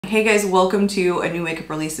Hey guys, welcome to a new makeup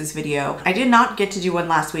releases video. I did not get to do one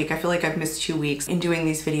last week. I feel like I've missed 2 weeks in doing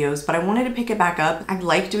these videos, but I wanted to pick it back up. I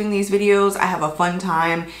like doing these videos. I have a fun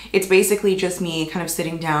time. It's basically just me kind of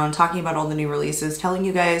sitting down, talking about all the new releases, telling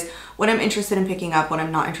you guys what I'm interested in picking up, what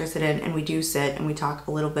I'm not interested in, and we do sit and we talk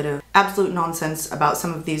a little bit of absolute nonsense about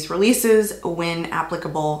some of these releases when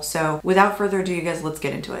applicable. So without further ado, you guys, let's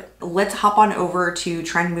get into it. Let's hop on over to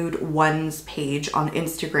Trendmood1's page on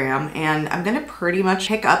Instagram, and I'm gonna pretty much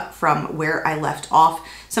pick up from where I left off.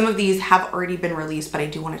 Some of these have already been released, but I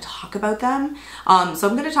do want to talk about them. So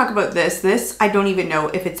I'm going to talk about this. This, I don't even know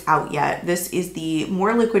if it's out yet. This is the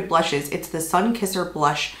More Liquid Blushes. It's the Sun Kisser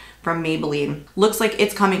Blush from Maybelline. Looks like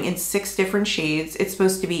it's coming in 6 different shades. It's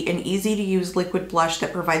supposed to be an easy to use liquid blush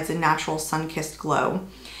that provides a natural sun-kissed glow.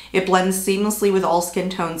 It blends seamlessly with all skin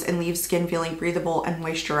tones and leaves skin feeling breathable and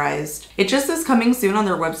moisturized. It just is coming soon on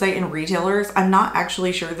their website and retailers. I'm not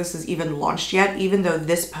actually sure this is even launched yet, even though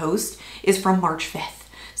this post is from March 5th.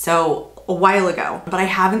 So a while ago, but I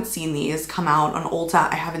haven't seen these come out on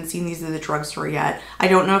Ulta. I haven't seen these in the drugstore yet. I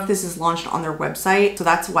don't know if this is launched on their website, so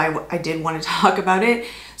that's why I did want to talk about it.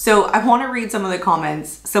 So I want to read some of the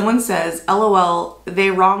comments. Someone says, LOL, they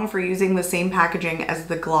wrong for using the same packaging as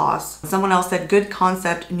the gloss. Someone else said, good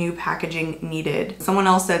concept, new packaging needed. Someone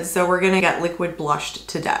else said, so we're gonna get liquid blushed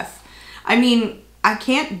to death. I mean, I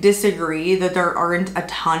can't disagree that there aren't a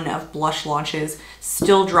ton of blush launches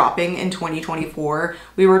still dropping in 2024.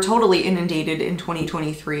 We were totally inundated in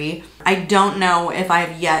 2023. I don't know if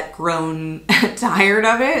I've yet grown tired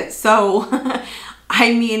of it. So,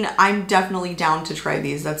 I mean, I'm definitely down to try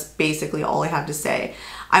these. That's basically all I have to say.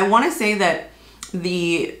 I want to say that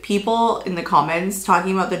the people in the comments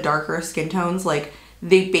talking about the darker skin tones, like,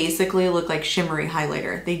 they basically look like shimmery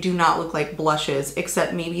highlighter. They do not look like blushes,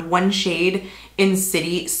 except maybe one shade in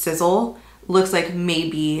City Sizzle looks like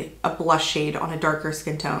maybe a blush shade on a darker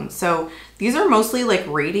skin tone. So these are mostly like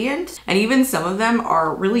radiant, and even some of them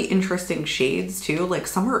are really interesting shades too. Like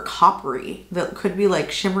some are coppery that could be like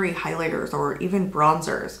shimmery highlighters or even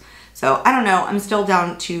bronzers. So I don't know, I'm still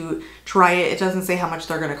down to try it. It doesn't say how much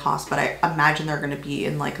they're gonna cost, but I imagine they're gonna be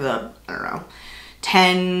in like the, I don't know,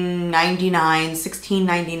 $10.99,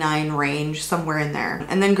 $16.99 range, somewhere in there.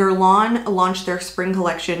 And then Guerlain launched their spring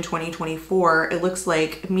collection 2024. It looks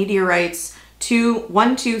like Meteorites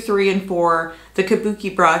 1, 2, 3, and 4, the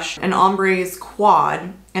Kabuki brush, an Ombre's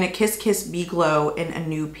quad, and a Kiss Kiss Bee Glow in a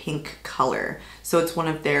new pink color. So it's one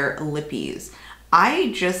of their lippies.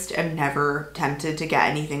 I just am never tempted to get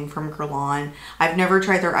anything from Guerlain. I've never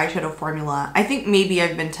tried their eyeshadow formula. I think maybe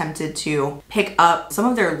I've been tempted to pick up some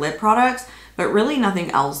of their lip products, but really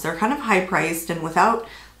nothing else. They're kind of high priced, and without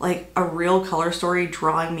like a real color story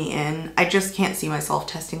drawing me in, I just can't see myself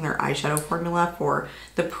testing their eyeshadow formula for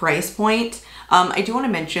the price point. I do want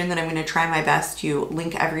to mention that I'm going to try my best to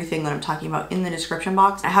link everything that I'm talking about in the description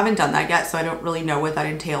box. I haven't done that yet, so I don't really know what that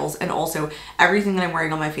entails. And also everything that I'm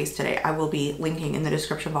wearing on my face today, I will be linking in the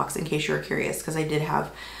description box in case you're curious, because I did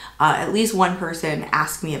have at least one person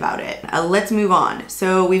ask me about it. Let's move on.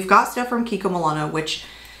 So we've got stuff from Kiko Milano, which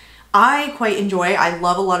I quite enjoy. I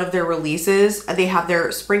love a lot of their releases. They have their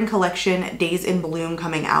spring collection, Days in Bloom,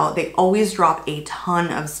 coming out. They always drop a ton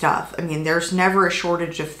of stuff. I mean, there's never a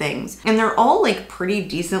shortage of things. And they're all like pretty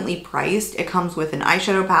decently priced. It comes with an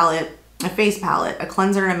eyeshadow palette, a face palette, a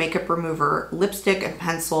cleanser and a makeup remover, lipstick and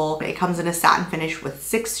pencil. It comes in a satin finish with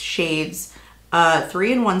 6 shades,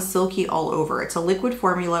 3-in-1 silky all over. It's a liquid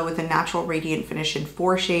formula with a natural radiant finish in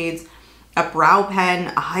 4 shades, a brow pen,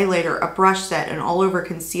 a highlighter, a brush set, an all over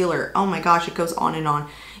concealer. Oh my gosh, it goes on and on.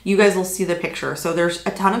 You guys will see the picture. So there's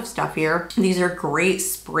a ton of stuff here. These are great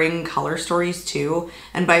spring color stories too.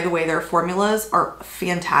 And by the way, their formulas are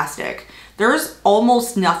fantastic. There's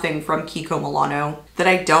almost nothing from Kiko Milano that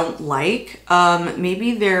I don't like.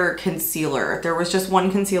 Maybe their concealer. There was just one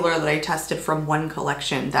concealer that I tested from one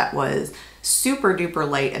collection that was super duper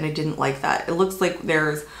light, and I didn't like that. It looks like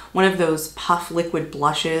there's one of those puff liquid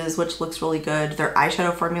blushes, which looks really good. Their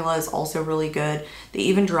eyeshadow formula is also really good. They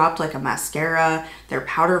even dropped like a mascara. Their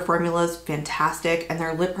powder formula is fantastic, and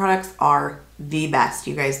their lip products are the best,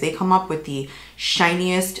 you guys. They come up with the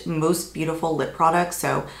shiniest, most beautiful lip products.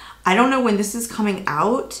 So I don't know when this is coming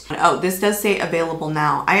out. Oh, this does say available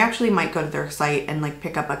now. I actually might go to their site and like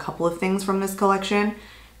pick up a couple of things from this collection,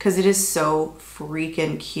 because it is so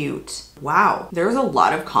freaking cute. Wow, there's a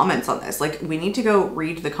lot of comments on this. Like, we need to go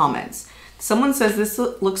read the comments. Someone says, this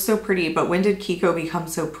looks so pretty, but when did Kiko become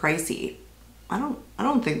so pricey? I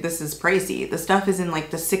don't think this is pricey. The stuff is in like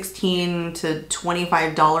the $16 to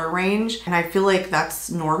 $25 range, and I feel like that's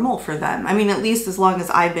normal for them. I mean, at least as long as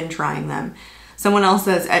I've been trying them. Someone else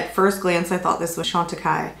says, at first glance, I thought this was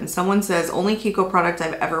Chantecaille. And someone says, only Kiko product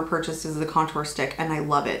I've ever purchased is the contour stick, and I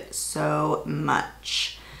love it so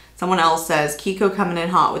much. Someone else says, Kiko coming in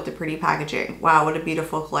hot with the pretty packaging. Wow, what a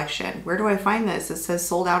beautiful collection. Where do I find this? It says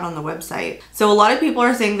sold out on the website. So a lot of people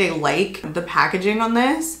are saying they like the packaging on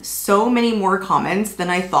this. So many more comments than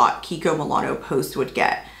I thought Kiko Milano post would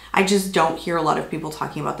get. I just don't hear a lot of people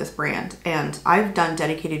talking about this brand, and I've done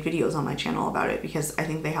dedicated videos on my channel about it because I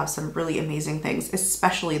think they have some really amazing things,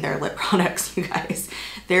 especially their lip products, you guys.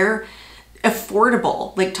 They're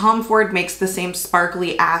affordable. Like Tom Ford makes the same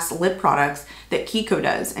sparkly ass lip products that Kiko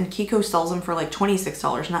does, and Kiko sells them for like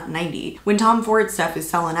 $26, not $90. When Tom Ford stuff is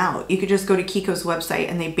selling out, you could just go to Kiko's website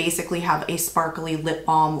and they basically have a sparkly lip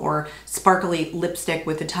balm or sparkly lipstick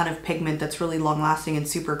with a ton of pigment that's really long lasting and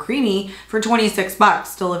super creamy for 26 bucks,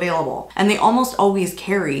 still available. And they almost always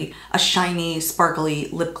carry a shiny, sparkly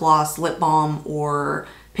lip gloss, lip balm, or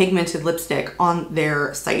pigmented lipstick on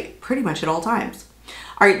their site pretty much at all times.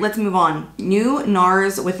 All right, let's move on. New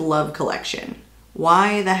NARS with Love collection.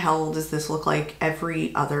 Why the hell does this look like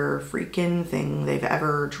every other freaking thing they've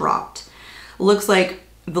ever dropped? Looks like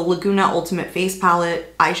the Laguna Ultimate Face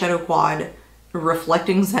Palette, eyeshadow quad,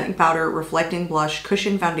 reflecting setting powder, reflecting blush,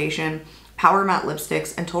 cushion foundation, power matte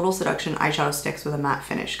lipsticks, and Total Seduction eyeshadow sticks with a matte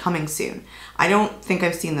finish, coming soon. I don't think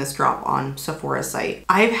I've seen this drop on Sephora's site.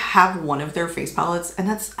 I have one of their face palettes,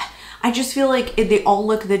 and I just feel like they all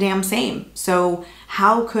look the damn same. So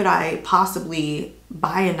how could I possibly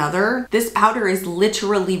buy another? This powder is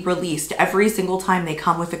literally released every single time they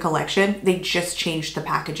come with a collection. They just changed the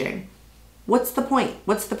packaging. What's the point?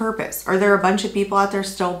 What's the purpose? Are there a bunch of people out there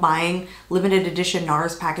still buying limited edition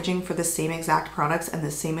NARS packaging for the same exact products and the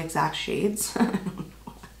same exact shades?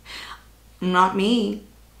 Not me.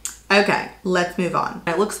 Okay, let's move on.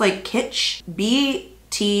 It looks like Kitsch,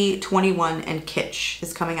 BT21 and Kitsch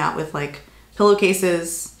is coming out with like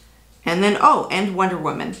pillowcases, and then, oh, and Wonder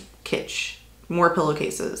Woman, Kitsch. More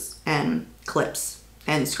pillowcases and clips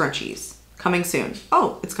and scrunchies coming soon.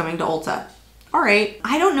 Oh, it's coming to Ulta. All right,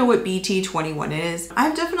 I don't know what BT21 is.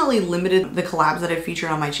 I've definitely limited the collabs that I've featured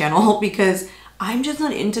on my channel because I'm just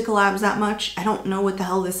not into collabs that much. I don't know what the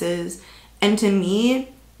hell this is. And to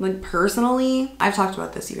me, like personally, I've talked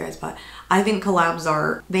about this, you guys, but I think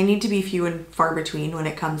collabs they need to be few and far between when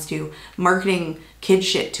it comes to marketing kid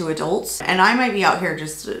shit to adults. And I might be out here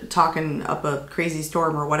just talking up a crazy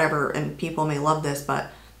storm or whatever, and people may love this, but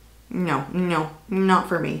no, not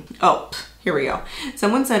for me. Oh, here we go.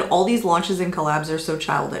 Someone said all these launches and collabs are so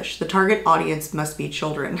childish. The target audience must be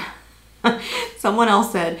children. Someone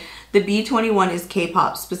else said the B21 is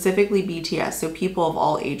K-pop, specifically BTS, so people of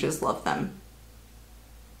all ages love them.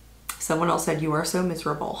 Someone else said, you are so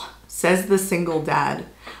miserable, says the single dad.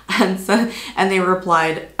 And they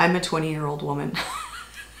replied, I'm a 20-year-old woman.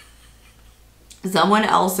 Someone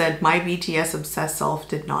else said, my BTS obsessed self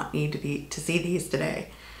did not need to see these today.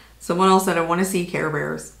 Someone else said, I want to see Care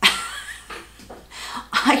Bears.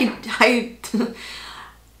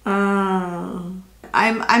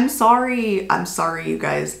 I'm sorry, you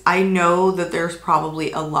guys. I know that there's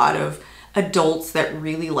probably a lot of adults that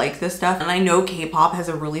really like this stuff, and I know K-pop has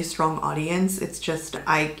a really strong audience. It's just,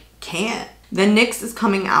 I can't. The NYX is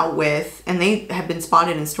coming out with, and they have been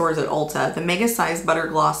spotted in stores at Ulta, the Mega Size Butter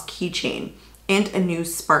Gloss Keychain and a new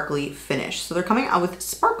sparkly finish. So they're coming out with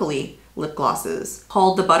sparkly lip glosses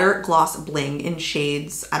called the Butter Gloss Bling in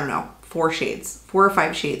shades, I don't know, 4 or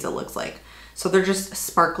 5 shades it looks like. So they're just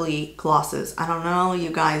sparkly glosses. I don't know, you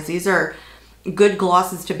guys, these are good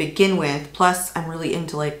glosses to begin with. Plus I'm really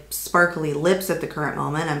into like sparkly lips at the current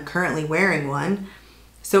moment. I'm currently wearing one.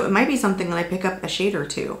 So it might be something that I pick up a shade or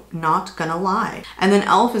two, not gonna lie. And then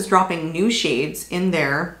e.l.f. is dropping new shades in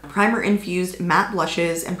their primer infused matte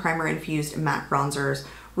blushes and primer infused matte bronzers,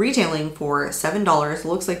 retailing for $7.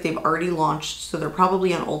 Looks like they've already launched, so they're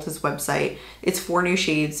probably on Ulta's website. It's 4 new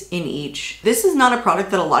shades in each. This is not a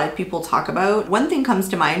product that a lot of people talk about. One thing comes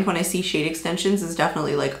to mind when I see shade extensions is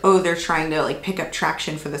definitely like, oh, they're trying to like pick up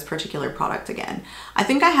traction for this particular product again. I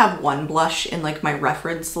think I have one blush in like my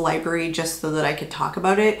reference library just so that I could talk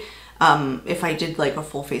about it. If I did like a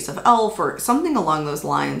full face of e.l.f. or something along those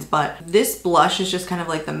lines, but this blush is just kind of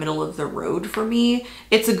like the middle of the road for me.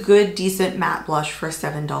 It's a good, decent matte blush for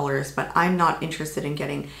 $7, but I'm not interested in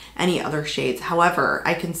getting any other shades. However,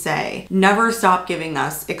 I can say never stop giving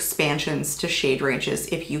us expansions to shade ranges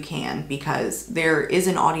if you can, because there is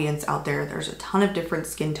an audience out there. There's a ton of different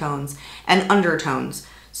skin tones and undertones.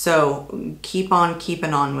 So keep on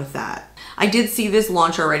keeping on with that. I did see this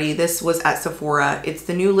launch already. This was at Sephora. It's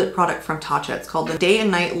the new lip product from Tatcha. It's called the Day and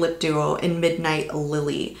Night Lip Duo in Midnight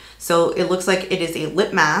Lily. So it looks like it is a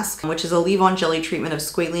lip mask, which is a leave-on jelly treatment of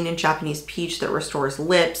squalene and Japanese peach that restores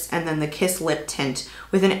lips, and then the Kiss Lip Tint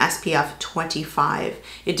with an SPF 25.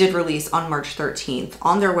 It did release on March 13th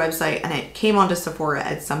on their website, and it came onto Sephora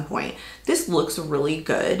at some point. This looks really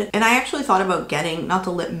good. And I actually thought about getting not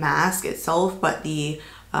the lip mask itself, but the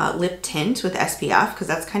lip tint with SPF, because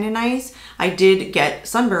that's kind of nice. I did get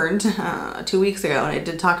sunburned 2 weeks ago, and I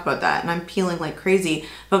did talk about that, and I'm peeling like crazy,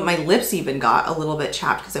 but my lips even got a little bit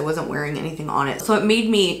chapped because I wasn't wearing anything on it. So it made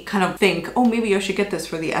me kind of think, oh, maybe I should get this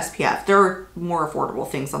for the SPF. There are more affordable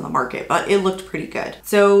things on the market, but it looked pretty good.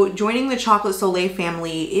 So joining the Chocolate Soleil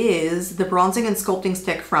family is the bronzing and sculpting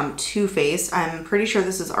stick from Too Faced. I'm pretty sure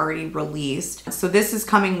this is already released. So this is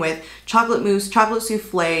coming with chocolate mousse, chocolate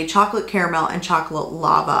souffle, chocolate caramel, and chocolate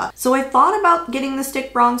lava. So I thought about getting the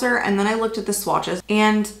stick bronzer, and then I looked at the swatches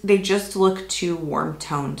and they just look too warm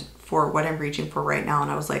toned for what I'm reaching for right now. And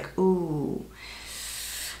I was like, ooh,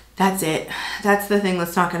 that's it. That's the thing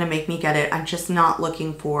that's not going to make me get it. I'm just not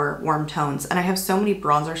looking for warm tones. And I have so many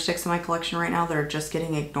bronzer sticks in my collection right now that are just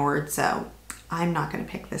getting ignored. So I'm not going to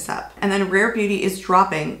pick this up. And then Rare Beauty is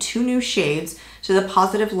dropping 2 new shades to the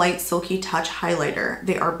Positive Light Silky Touch Highlighter.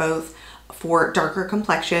 They are both for darker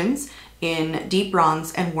complexions in deep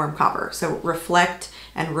bronze and warm copper. So Reflect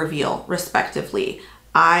and Reveal respectively.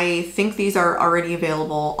 I think these are already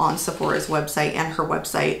available on Sephora's website and her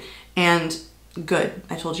website, and good.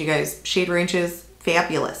 I told you guys, shade ranges,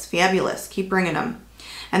 fabulous, fabulous. Keep bringing them.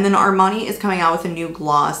 And then Armani is coming out with a new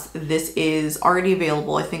gloss. This is already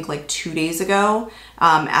available, I think like 2 days ago,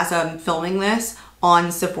 as I'm filming this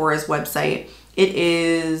on Sephora's website. It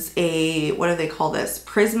is a, what do they call this?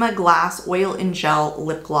 Prisma Glass Oil and Gel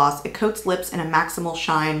Lip Gloss. It coats lips in a maximal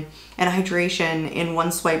shine and hydration in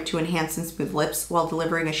one swipe to enhance and smooth lips while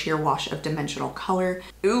delivering a sheer wash of dimensional color.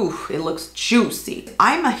 Ooh, it looks juicy.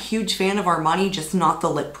 I'm a huge fan of Armani, just not the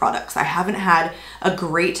lip products. I haven't had a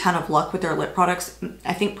great ton of luck with their lip products.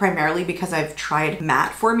 I think primarily because I've tried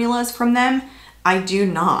matte formulas from them. I do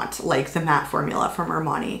not like the matte formula from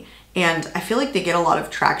Armani. And I feel like they get a lot of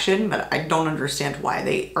traction, but I don't understand why.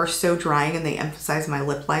 They are so drying and they emphasize my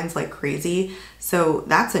lip lines like crazy. So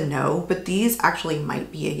that's a no, but these actually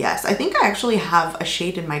might be a yes. I think I actually have a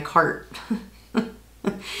shade in my cart.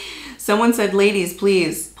 Someone said, ladies,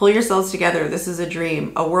 please pull yourselves together. This is a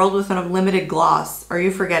dream. A world with an unlimited gloss. Are you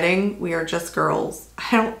forgetting? We are just girls.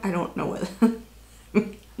 I don't know what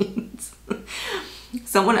that means.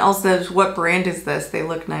 Someone else says, what brand is this? They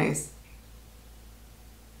look nice.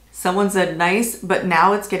 Someone said nice, but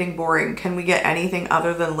now it's getting boring. Can we get anything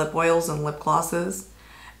other than lip oils and lip glosses?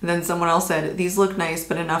 And then someone else said, these look nice,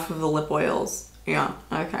 but enough of the lip oils. Yeah,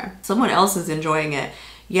 okay. Someone else is enjoying it.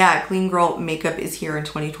 Yeah, Clean Girl makeup is here in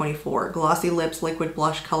 2024. Glossy lips, liquid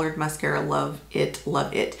blush, colored mascara. Love it,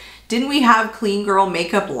 love it. Didn't we have Clean Girl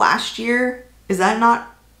makeup last year? Is that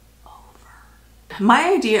not over?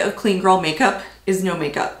 My idea of Clean Girl makeup is no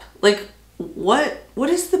makeup. Like, what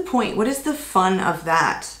is the point? What is the fun of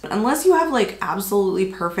that? Unless you have like absolutely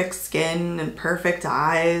perfect skin and perfect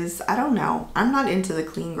eyes. I don't know. I'm not into the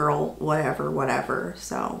Clean Girl whatever.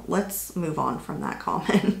 So let's move on from that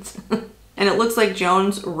comment. And it looks like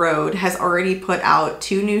Jones Road has already put out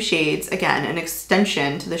 2 new shades. Again, an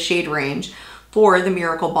extension to the shade range for the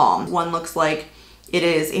Miracle Balm. One looks like it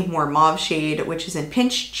is a more mauve shade, which is in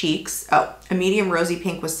Pinch Cheeks. Oh, a medium rosy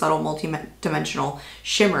pink with subtle multi-dimensional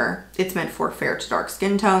shimmer. It's meant for fair to dark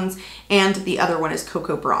skin tones. And the other one is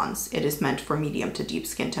Cocoa Bronze. It is meant for medium to deep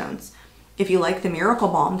skin tones. If you like the Miracle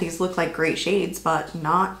Balm, these look like great shades, but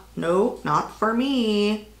not for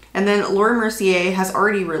me. And then Laura Mercier has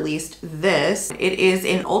already released this. It is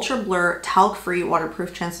an Ultra Blur talc-free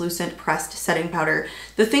waterproof translucent pressed setting powder.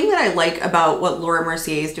 The thing that I like about what Laura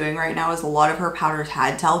Mercier is doing right now is a lot of her powders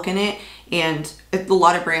had talc in it, and a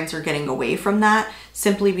lot of brands are getting away from that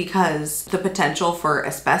simply because the potential for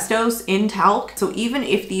asbestos in talc. So even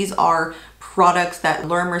if these are products that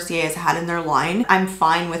Laura Mercier has had in their line, I'm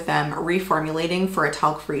fine with them reformulating for a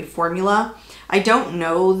talc-free formula. I don't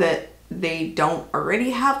know that they don't already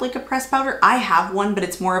have like a pressed powder. I have one, but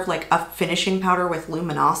it's more of like a finishing powder with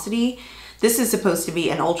luminosity. This is supposed to be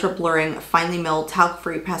an ultra blurring, finely milled,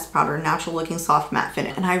 talc-free pressed powder, natural looking soft matte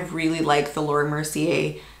finish. And I really like the Laura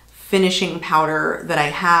Mercier finishing powder that I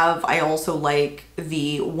have. I also like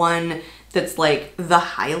the one that's like the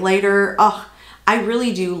highlighter. Oh, I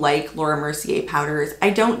really do like Laura Mercier powders. I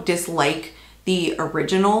don't dislike the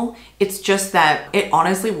original. It's just that it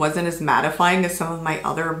honestly wasn't as mattifying as some of my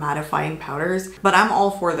other mattifying powders, but I'm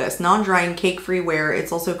all for this. Non-drying, cake-free wear.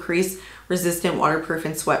 It's also crease resistant, waterproof,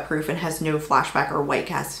 and sweat-proof, and has no flashback or white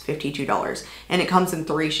cast. $52. And it comes in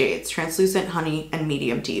 3 shades: translucent, honey, and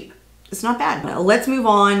medium deep. It's not bad. Let's move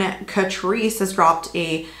on. Catrice has dropped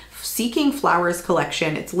a Seeking Flowers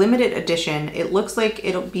collection. It's limited edition. It looks like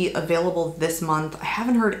it'll be available this month. I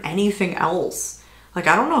haven't heard anything else. Like,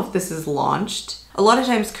 I don't know if this is launched. A lot of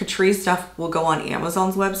times Catrice stuff will go on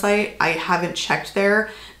Amazon's website. I haven't checked there,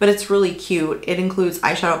 but it's really cute. It includes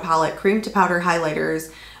eyeshadow palette, cream to powder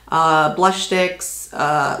highlighters, blush sticks,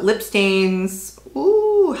 lip stains,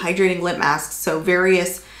 ooh, hydrating lip masks. So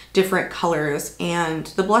various different colors, and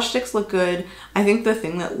the blush sticks look good. I think the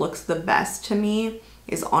thing that looks the best to me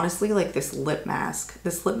is honestly like this lip mask.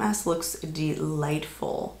 This lip mask looks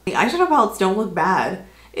delightful. The eyeshadow palettes don't look bad.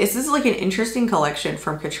 This is like an interesting collection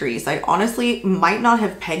from Catrice. I honestly might not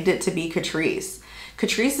have pegged it to be Catrice.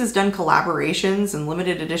 Catrice has done collaborations and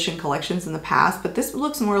limited edition collections in the past, but this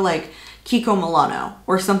looks more like Kiko Milano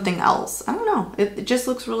or something else. I don't know. It just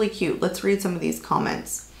looks really cute. Let's read some of these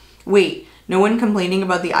comments. Wait, no one complaining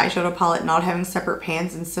about the eyeshadow palette not having separate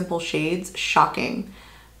pans and simple shades? Shocking.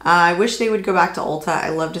 I wish they would go back to Ulta. I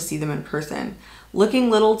love to see them in person. Looking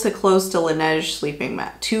little too close to Laneige sleeping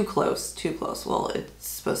mat. Too close, too close. Well, it's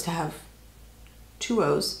supposed to have 2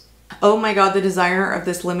 O's. Oh my god, the designer of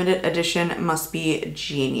this limited edition must be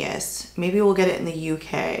genius. Maybe we'll get it in the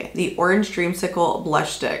UK. The Orange Dreamsicle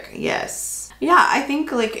blush stick. Yes. Yeah, I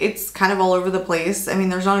think like it's kind of all over the place. I mean,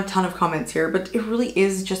 there's not a ton of comments here, but it really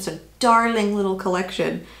is just a darling little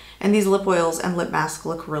collection. And these lip oils and lip masks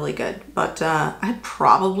look really good, but I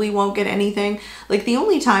probably won't get anything. Like, the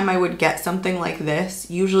only time I would get something like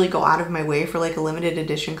this, usually go out of my way for like a limited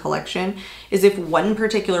edition collection, is if one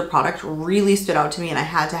particular product really stood out to me and I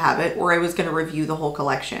had to have it, or I was gonna review the whole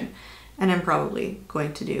collection. And I'm probably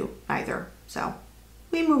going to do neither, so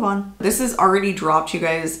we move on. This is already dropped, you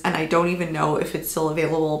guys, and I don't even know if it's still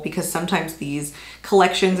available because sometimes these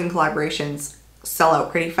collections and collaborations sell out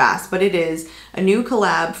pretty fast, but it is a new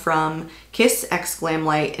collab from Kiss X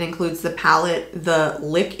Glamlite. It includes the palette, the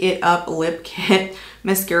Lick It Up lip kit,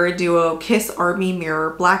 mascara duo, Kiss Army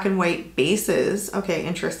Mirror, black and white bases. Okay,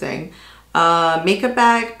 interesting. Makeup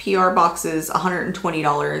bag, PR boxes,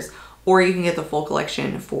 $120, or you can get the full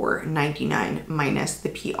collection for $99 minus the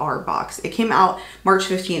PR box. It came out March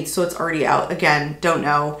 15th, so it's already out. Again, don't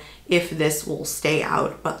know if this will stay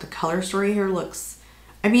out, but the color story here looks,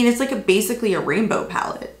 I mean, it's like basically a rainbow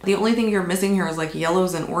palette. The only thing you're missing here is like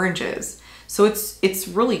yellows and oranges. So it's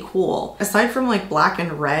really cool. Aside from like black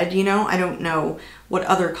and red, you know, I don't know what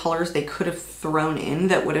other colors they could have thrown in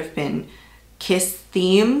that would have been Kiss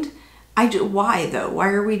themed. Why though? Why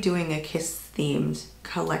are we doing a Kiss themed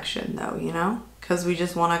collection though, you know? Because we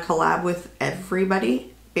just want to collab with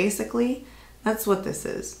everybody, basically. That's what this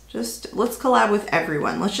is. Just let's collab with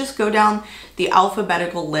everyone. Let's just go down the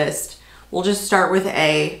alphabetical list. We'll just start with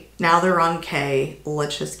A. Now they're on K.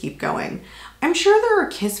 Let's just keep going. I'm sure there are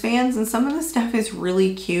Kiss fans and some of the stuff is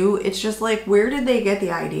really cute. It's just like, where did they get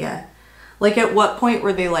the idea? Like, at what point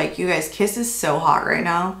were they like, you guys, Kiss is so hot right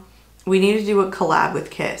now. We need to do a collab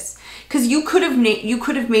with Kiss. Because you could have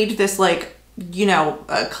made this like, you know,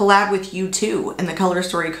 a collab with U2 and the color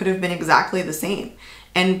story could have been exactly the same.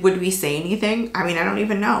 And would we say anything? I mean, I don't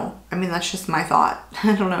even know. I mean, that's just my thought.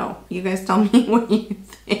 I don't know. You guys tell me what you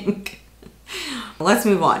think. Let's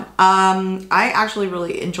move on. I actually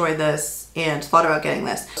really enjoyed this and thought about getting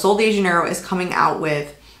this. Sol de Janeiro is coming out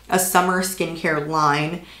with a summer skincare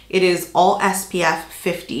line. It is all SPF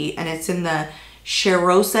 50 and it's in the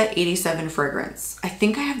Cheirosa 87 fragrance. I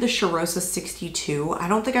think I have the Cheirosa 62. I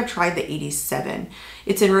don't think I've tried the 87.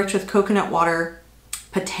 It's enriched with coconut water,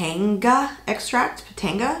 Patanga extract,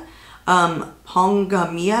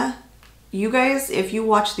 Pongamia. You guys, if you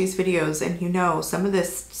watch these videos and you know, some of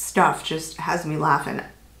this stuff just has me laughing.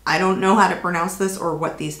 I don't know how to pronounce this or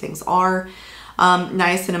what these things are.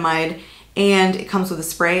 Niacinamide, and it comes with a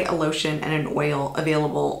spray, a lotion, and an oil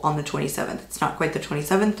available on the 27th. It's not quite the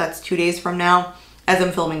 27th, that's 2 days from now. As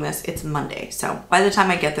I'm filming this, it's Monday. So by the time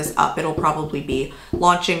I get this up, it'll probably be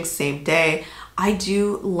launching same day. I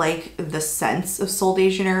do like the scents of Sol de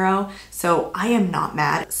Janeiro, so I am not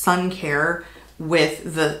mad. Sun care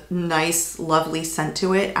with the nice, lovely scent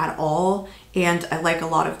to it at all and I like a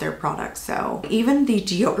lot of their products. So even the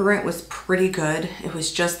deodorant was pretty good. It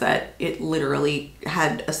was just that it literally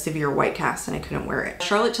had a severe white cast and I couldn't wear it.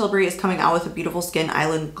 Charlotte Tilbury is coming out with a Beautiful Skin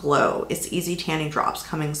Island Glow. It's Easy Tanning Drops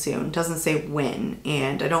coming soon. Doesn't say when,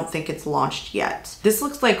 and I don't think it's launched yet. This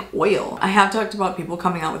looks like oil. I have talked about people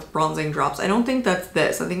coming out with bronzing drops. I don't think that's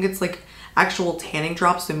this. I think it's like actual tanning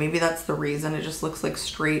drops, so maybe that's the reason. It just looks like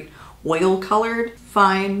straight oil colored.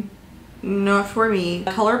 Fine. Not for me.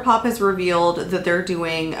 ColourPop has revealed that they're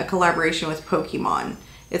doing a collaboration with Pokemon.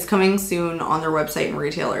 It's coming soon on their website and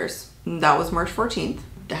retailers. That was March 14th.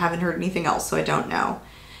 I haven't heard anything else, so I don't know.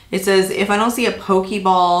 It says, if I don't see a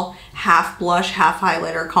Pokeball half blush, half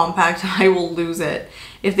highlighter compact, I will lose it.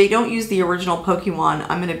 If they don't use the original Pokemon,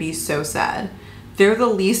 I'm gonna be so sad. They're the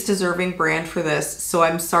least deserving brand for this, so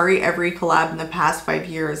I'm sorry every collab in the past 5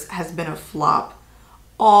 years has been a flop.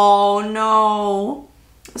 Oh no.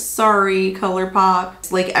 Sorry, ColourPop.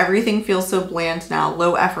 It's like everything feels so bland now.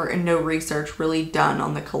 Low effort and no research really done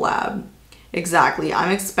on the collab. Exactly.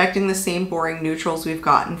 I'm expecting the same boring neutrals we've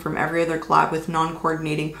gotten from every other collab with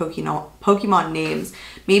non-coordinating Pokemon names.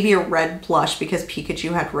 Maybe a red plush because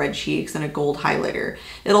Pikachu had red cheeks and a gold highlighter.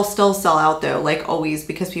 It'll still sell out though, like always,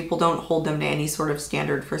 because people don't hold them to any sort of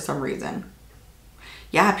standard for some reason.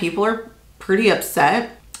 Yeah, people are pretty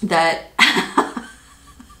upset that...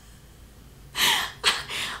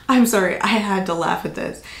 I'm sorry, I had to laugh at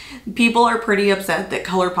this. People are pretty upset that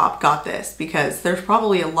ColourPop got this because there's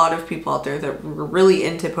probably a lot of people out there that were really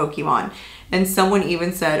into Pokemon. And someone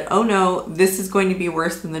even said, oh no, this is going to be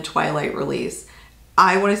worse than the Twilight release.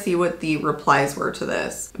 I want to see what the replies were to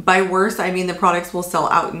this. By worse, I mean the products will sell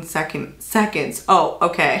out in seconds. Oh,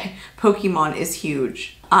 okay. Pokemon is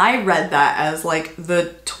huge. I read that as like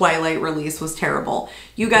the Twilight release was terrible.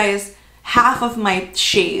 You guys, half of my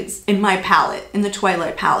shades in my palette, in the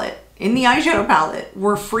Twilight palette, in the eyeshadow palette,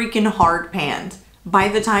 were freaking hard panned by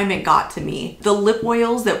the time it got to me. The lip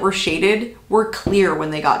oils that were shaded were clear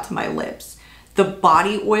when they got to my lips. The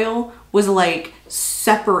body oil was like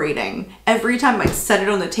separating. Every time I'd set it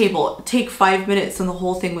on the table, it'd take 5 minutes and the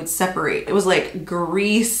whole thing would separate. It was like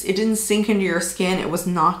grease. It didn't sink into your skin. It was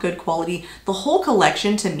not good quality. The whole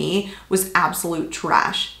collection to me was absolute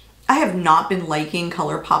trash. I have not been liking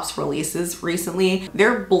ColourPop's releases recently.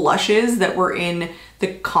 Their blushes that were in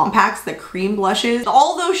the compacts, the cream blushes,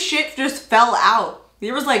 all those shit just fell out.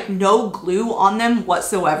 There was like no glue on them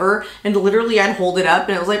whatsoever. And literally I'd hold it up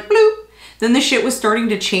and it was like bloop. Then the shit was starting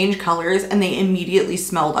to change colors and they immediately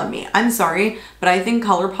smelled on me. I'm sorry, but I think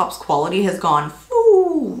ColourPop's quality has gone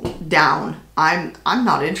down. I'm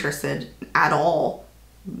not interested at all.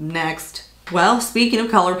 Next. Well, speaking of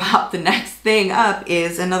ColourPop, the next thing up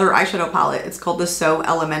is another eyeshadow palette. It's called the So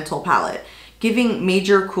Elemental palette, giving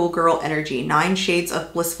major cool girl energy. 9 shades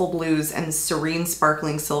of blissful blues and serene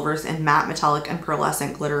sparkling silvers and matte metallic and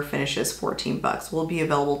pearlescent glitter finishes. 14 bucks. Will be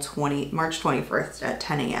available March 21st at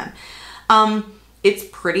 10 a.m. It's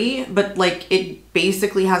pretty, but like it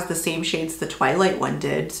basically has the same shades the Twilight one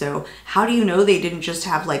did. So how do you know they didn't just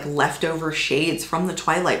have like leftover shades from the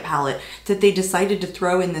Twilight palette that they decided to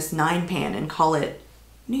throw in this 9 pan and call it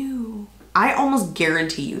new? I almost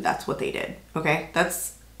guarantee you that's what they did. Okay,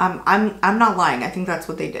 that's I'm not lying. I think that's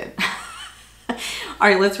what they did. All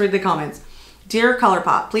right, let's read the comments. Dear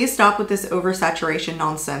ColourPop, please stop with this oversaturation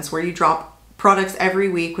nonsense where you drop products every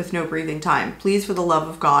week with no breathing time. Please, for the love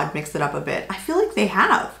of God, mix it up a bit. I feel like they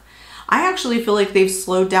have. I actually feel like they've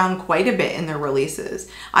slowed down quite a bit in their releases.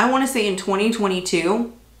 I want to say in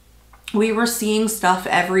 2022, we were seeing stuff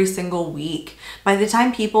every single week. By the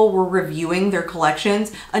time people were reviewing their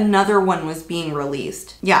collections, another one was being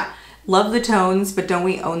released. Yeah, love the tones, but don't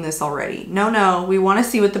we own this already? No, we want to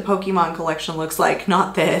see what the Pokemon collection looks like,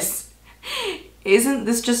 not this. Isn't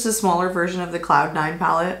this just a smaller version of the Cloud9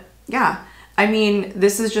 palette? Yeah. I mean,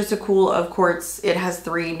 this is just a cool, of course, it has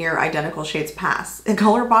 3 near identical shades pass. And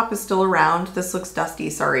ColourPop is still around. This looks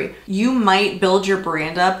dusty, sorry. You might build your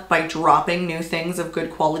brand up by dropping new things of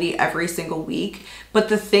good quality every single week. But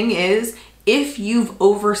the thing is, if you've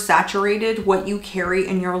oversaturated what you carry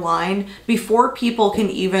in your line before people can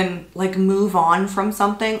even like move on from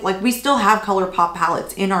something, like we still have ColourPop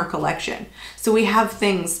palettes in our collection. So we have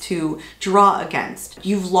things to draw against.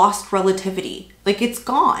 You've lost relativity. Like it's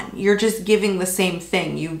gone. You're just giving the same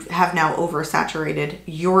thing. You have now oversaturated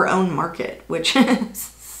your own market, which is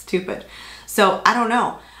stupid. So I don't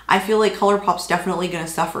know. I feel like ColourPop's definitely going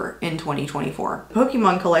to suffer in 2024.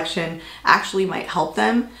 Pokemon collection actually might help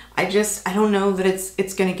them. I don't know that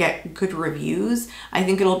it's going to get good reviews. I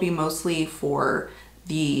think it'll be mostly for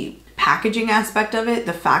the packaging aspect of it,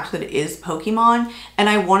 the fact that it is Pokemon, and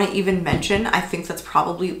I want to even mention, I think that's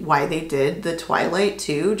probably why they did the Twilight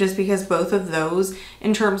too, just because both of those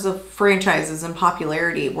in terms of franchises and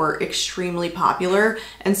popularity were extremely popular,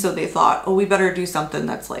 and so they thought, oh, we better do something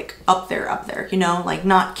that's like up there, you know, like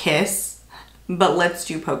not Kiss, but let's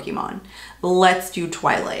do Pokemon, let's do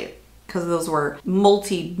Twilight, because those were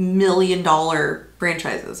multi-million-dollar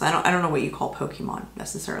franchises. I don't know what you call Pokemon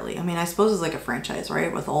necessarily. I mean, I suppose it's like a franchise,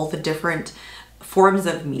 right? With all the different forms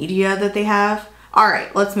of media that they have. All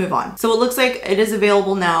right, let's move on. So it looks like it is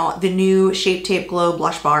available now, the new Shape Tape Glow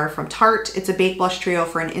Blush Bar from Tarte. It's a baked blush trio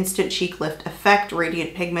for an instant cheek lift effect,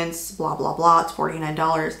 radiant pigments, blah, blah, blah. It's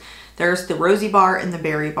 $49. There's the Rosy Bar and the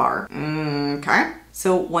Berry Bar. Okay.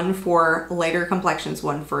 So one for lighter complexions,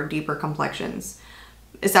 one for deeper complexions.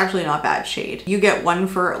 It's actually not bad shade. You get one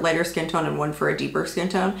for lighter skin tone and one for a deeper skin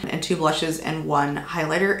tone, and 2 blushes and 1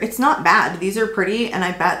 highlighter. It's not bad. These are pretty, and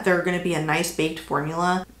I bet they're gonna be a nice baked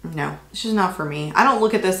formula. No, it's just not for me. I don't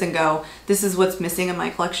look at this and go, this is what's missing in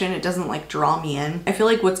my collection. It doesn't like draw me in. I feel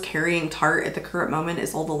like what's carrying Tarte at the current moment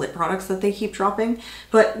is all the lip products that they keep dropping.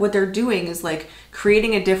 But what they're doing is like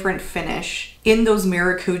creating a different finish in those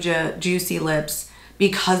Maracuja juicy lips,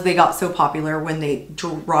 because they got so popular when they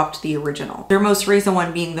dropped the original. Their most recent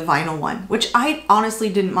one being the vinyl one, which I honestly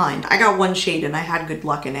didn't mind. I got 1 shade and I had good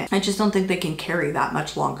luck in it. I just don't think they can carry that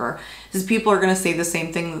much longer, because people are gonna say the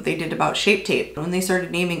same thing that they did about Shape Tape when they started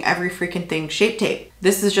naming every freaking thing Shape Tape.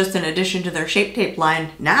 This is just an addition to their Shape Tape line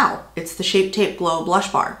now. It's the Shape Tape Glow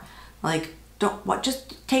Blush Bar. Like,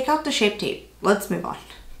 just take out the Shape Tape. Let's move on.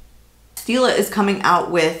 Stila is coming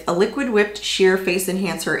out with a liquid whipped sheer face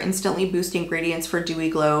enhancer, instantly boosting gradients for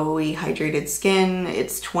dewy, glowy, hydrated skin.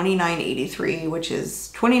 It's $29.83, which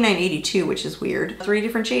is $29.82, which is weird. 3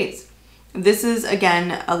 different shades. This is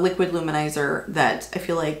again a liquid luminizer that I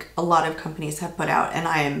feel like a lot of companies have put out, and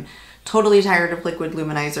I am totally tired of liquid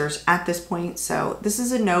luminizers at this point. So this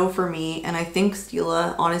is a no for me, and I think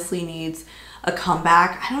Stila honestly needs a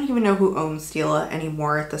comeback. I don't even know who owns Stila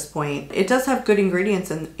anymore at this point. It does have good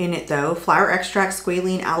ingredients in it though. Flower extract,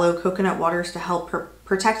 squalene, aloe, coconut waters to help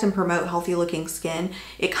protect and promote healthy looking skin.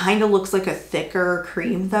 It kind of looks like a thicker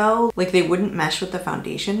cream though. Like they wouldn't mesh with the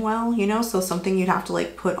foundation well, you know? So something you'd have to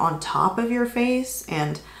like put on top of your face,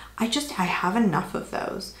 and I have enough of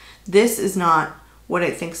those. This is not what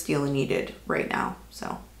I think Stila needed right now.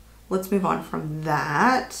 So let's move on from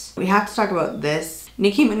that. We have to talk about this.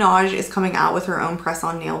 Nicki Minaj is coming out with her own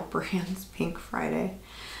press-on nail brands, Pink Friday.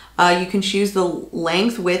 You can choose the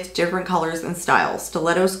length, width, different colors and styles.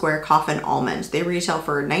 Stiletto, square, coffin, almond. They retail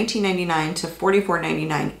for $19.99 to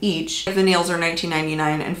 $44.99 each. The nails are $19.99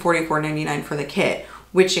 and $44.99 for the kit,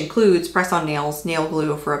 which includes press-on nails, nail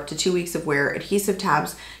glue for up to 2 weeks of wear, adhesive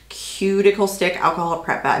tabs, cuticle stick, alcohol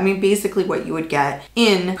prep pad. I mean, basically what you would get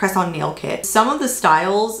in press-on nail kit. Some of the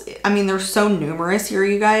styles, I mean, they're so numerous here,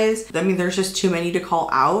 you guys. I mean, there's just too many to call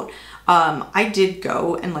out. I did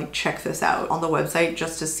go and like check this out on the website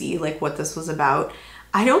just to see like what this was about.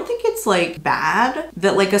 I don't think it's like bad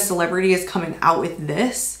that like a celebrity is coming out with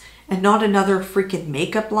this and not another freaking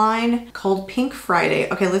makeup line called Pink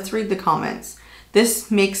Friday. Okay, let's read the comments.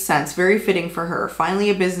 This makes sense. Very fitting for her. Finally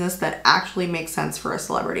a business that actually makes sense for a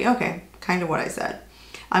celebrity. Okay, kind of what I said.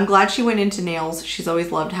 I'm glad she went into nails. She's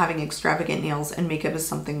always loved having extravagant nails, and makeup is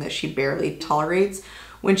something that she barely tolerates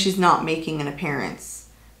when she's not making an appearance.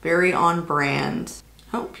 Very on brand.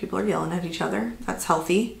 Oh, people are yelling at each other. That's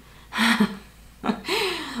healthy.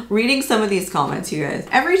 Reading some of these comments, you guys.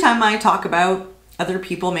 Every time I talk about other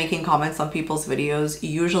people making comments on people's videos,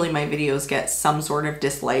 usually my videos get some sort of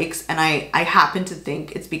dislikes, and I happen to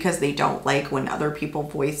think it's because they don't like when other people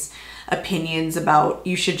voice opinions about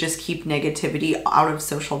you should just keep negativity out of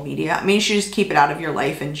social media. I mean, you should just keep it out of your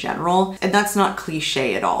life in general. And that's not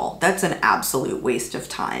cliche at all. That's an absolute waste of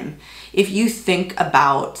time. If you think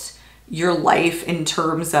about your life in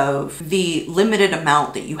terms of the limited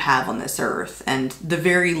amount that you have on this earth and the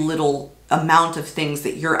very little amount of things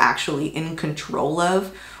that you're actually in control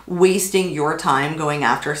of, wasting your time going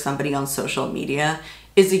after somebody on social media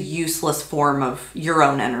is a useless form of your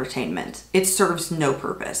own entertainment. It serves no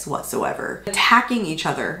purpose whatsoever. Attacking each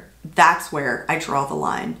other, that's where I draw the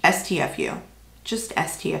line. STFU. Just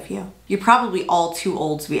STFU. You're probably all too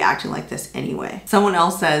old to be acting like this anyway. Someone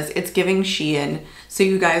else says, it's giving Shein, so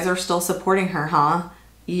you guys are still supporting her, huh?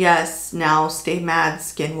 Yes, now stay mad,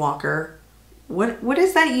 Skinwalker. What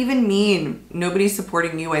does that even mean? Nobody's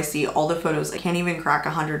supporting you. I see all the photos. I can't even crack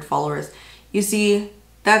 100 followers. You see,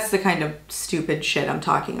 That's the kind of stupid shit I'm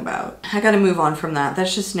talking about. I gotta move on from that.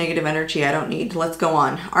 That's just negative energy I don't need. Let's go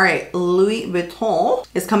on. All right, Louis Vuitton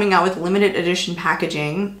is coming out with limited edition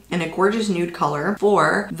packaging in a gorgeous nude color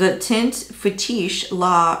for the Tint Fetiche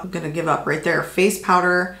La, I'm gonna give up right there, face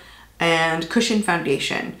powder and cushion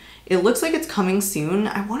foundation. It looks like it's coming soon.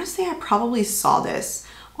 I wanna say I probably saw this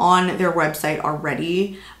on their website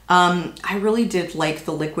already. I really did like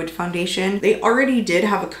the liquid foundation. They already did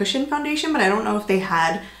have a cushion foundation, but I don't know if they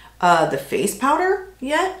had the face powder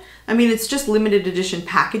yet. I mean, it's just limited edition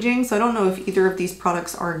packaging, so I don't know if either of these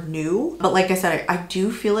products are new. But like I said, I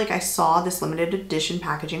do feel like I saw this limited edition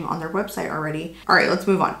packaging on their website already. All right, let's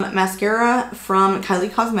move on. Mascara from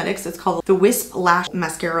Kylie Cosmetics. It's called the Wisp Lash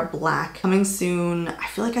Mascara Black. Coming soon. I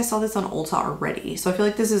feel like I saw this on Ulta already, so I feel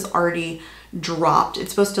like this is already dropped. It's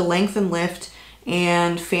supposed to lengthen, lift,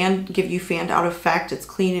 and give you fanned out effect. It's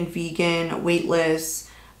clean and vegan, weightless,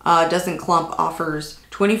 doesn't clump, offers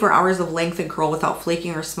 24 hours of length and curl without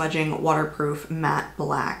flaking or smudging, waterproof, matte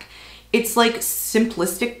black. It's like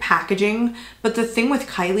simplistic packaging, but the thing with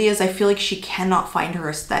Kylie is I feel like she cannot find her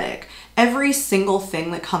aesthetic. Every single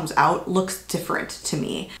thing that comes out looks different to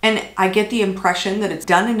me. And I get the impression that it's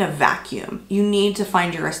done in a vacuum. You need to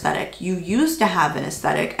find your aesthetic. You used to have an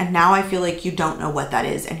aesthetic, and now I feel like you don't know what that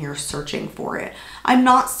is and you're searching for it. I'm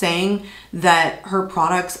not saying that her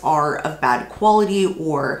products are of bad quality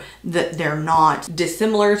or that they're not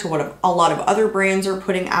dissimilar to what a lot of other brands are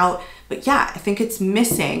putting out. But yeah, I think it's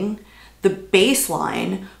missing the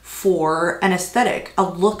baseline for an aesthetic, a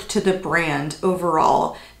look to the brand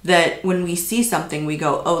overall, that when we see something, we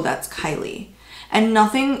go, oh, that's Kylie. And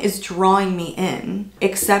nothing is drawing me in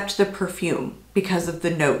except the perfume because of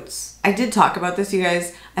the notes. I did talk about this, you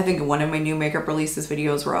guys, I think in one of my new makeup releases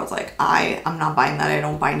videos where I was like, I'm not buying that. I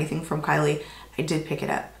don't buy anything from Kylie. I did pick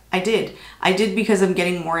it up. I did because I'm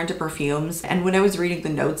getting more into perfumes. And when I was reading the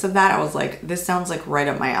notes of that, I was like, this sounds like right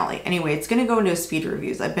up my alley. Anyway, it's gonna go into speed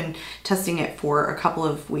reviews. I've been testing it for a couple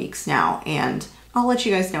of weeks now, and I'll let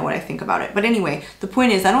you guys know what I think about it. But anyway, the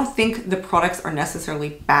point is, I don't think the products are necessarily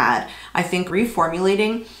bad. I think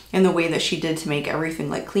reformulating in the way that she did to make everything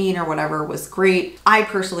like clean or whatever was great. I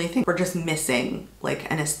personally think we're just missing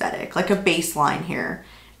like an aesthetic, like a baseline here.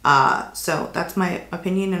 So that's my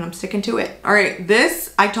opinion and I'm sticking to it. All right,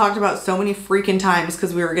 this I talked about so many freaking times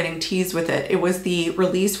because we were getting teased with it. It was the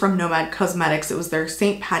release from Nomad Cosmetics. It was their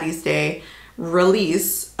St. Patty's Day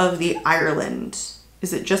release of the Ireland.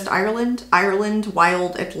 Is it just Ireland? Ireland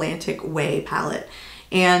Wild Atlantic Way palette.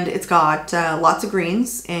 And it's got lots of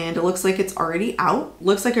greens and it looks like it's already out.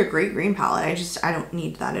 Looks like a great green palette. I don't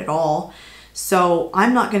need that at all. So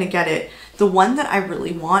I'm not gonna get it. The one that I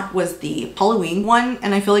really want was the Halloween one,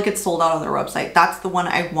 and I feel like it's sold out on their website. That's the one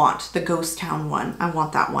I want, the Ghost Town one. I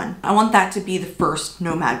want that one. I want that to be the first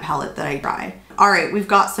Nomad palette that I try. All right, we've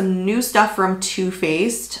got some new stuff from Too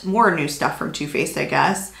Faced, more new stuff from Too Faced, I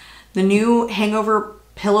guess. The new Hangover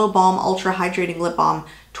Pillow Balm Ultra Hydrating Lip Balm,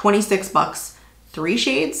 26 bucks, 3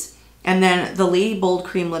 shades. And then the Lady Bold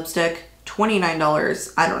Cream Lipstick,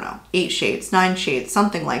 $29, I don't know, 8 shades, 9 shades,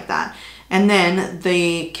 something like that. And then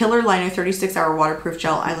the Killer Liner 36-Hour Waterproof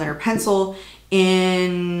Gel Eyeliner Pencil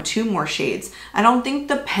in 2 more shades. I don't think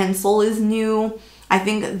the pencil is new. I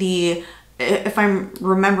think if I'm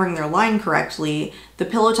remembering their line correctly, the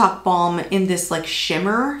Pillow Talk Balm in this like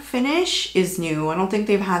shimmer finish is new. I don't think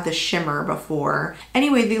they've had the shimmer before.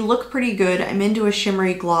 Anyway, they look pretty good. I'm into a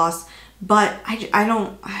shimmery gloss, but I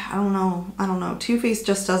don't know. Too Faced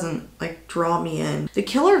just doesn't like draw me in. The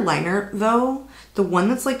Killer Liner though, the one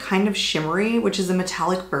that's like kind of shimmery, which is a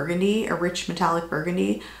metallic burgundy, a rich metallic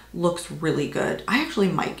burgundy, looks really good. I actually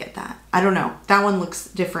might get that. I don't know. That one looks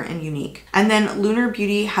different and unique. And then Lunar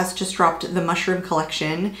Beauty has just dropped the Mushroom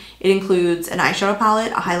Collection. It includes an eyeshadow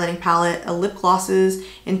palette, a highlighting palette, a lip glosses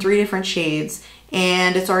in 3 different shades.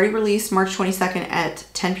 And it's already released March 22nd at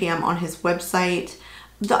 10 p.m. on his website.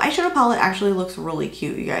 The eyeshadow palette actually looks really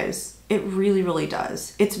cute, you guys. It really, really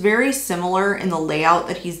does. It's very similar in the layout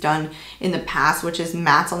that he's done in the past, which is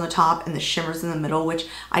mattes on the top and the shimmers in the middle, which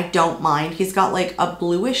I don't mind. He's got like a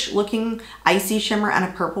bluish looking icy shimmer and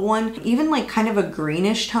a purple one, even like kind of a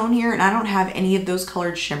greenish tone here. And I don't have any of those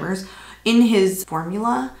colored shimmers in his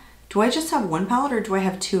formula. Do I just have 1 palette or do I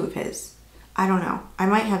have 2 of his? I don't know. I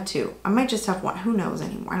might have 2. I might just have 1. Who knows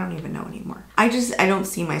anymore? I don't even know anymore. I don't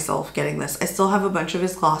see myself getting this. I still have a bunch of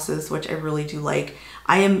his glosses, which I really do like.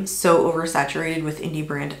 I am so oversaturated with indie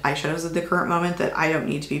brand eyeshadows at the current moment that I don't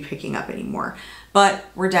need to be picking up anymore. But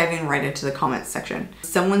we're diving right into the comments section.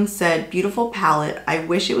 Someone said, beautiful palette. I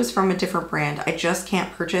wish it was from a different brand. I just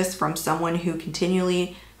can't purchase from someone who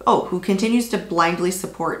continues to blindly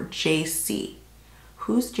support JC.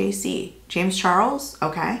 Who's JC? James Charles?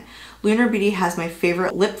 Okay. Lunar Beauty has my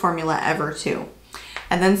favorite lip formula ever too.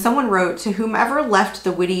 And then someone wrote, to whomever left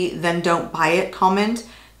the witty "then don't buy it" comment,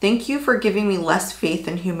 thank you for giving me less faith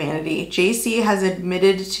in humanity. JC has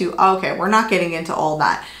admitted to, okay, we're not getting into all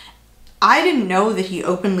that. I didn't know that he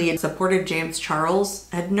openly supported James Charles.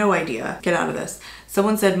 I had no idea. Get out of this.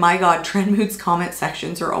 Someone said, my God, Trendmood's comment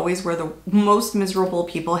sections are always where the most miserable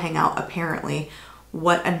people hang out, apparently.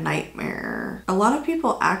 What a nightmare. A lot of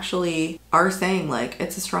people actually are saying like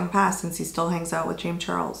it's a strong pass since he still hangs out with James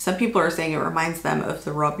Charles. Some people are saying it reminds them of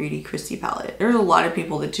the Raw Beauty Christy palette. There's a lot of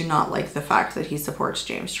people that do not like the fact that he supports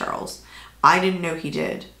James Charles. I didn't know he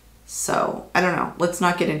did. So I don't know. Let's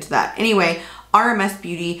not get into that. Anyway, RMS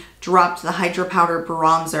Beauty dropped the Hydra Powder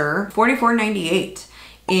Bronzer, $44.98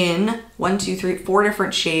 in 4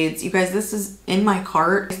 different shades. You guys, this is in my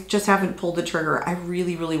cart. I just haven't pulled the trigger. I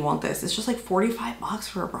really, really want this. It's just like 45 bucks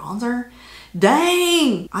for a bronzer.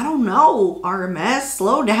 Dang, I don't know. RMS,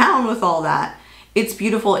 slow down with all that. It's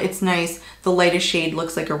beautiful. It's nice. The lightest shade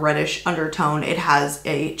looks like a reddish undertone. It has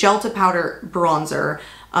a gel to powder bronzer.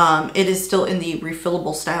 It is still in the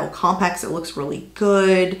refillable style compacts. It looks really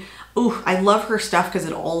good. Ooh, I love her stuff because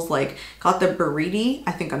it all's like got the Buriti,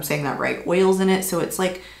 I think I'm saying that right, oils in it. So it's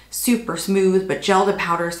like super smooth, but gel to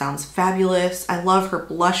powder sounds fabulous. I love her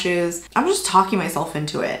blushes. I'm just talking myself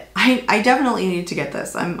into it. I definitely need to get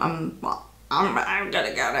this. I'm gonna get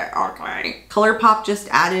it, okay. ColourPop just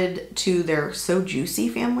added to their So Juicy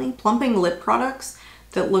family plumping lip products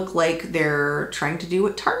that look like they're trying to do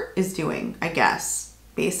what Tarte is doing, I guess.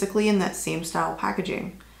 Basically in that same style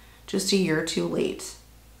packaging, just a year too late.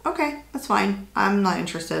 Okay, that's fine. I'm not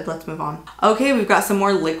interested. Let's move on. Okay, we've got some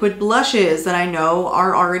more liquid blushes that I know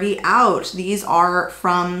are already out. These are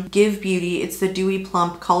from Give Beauty. It's the Dewy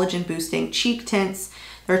Plump Collagen Boosting Cheek Tints.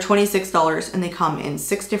 They're $26 and they come in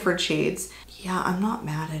 6 different shades. Yeah, I'm not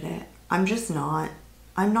mad at it. I'm just not.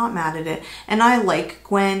 I'm not mad at it. And I like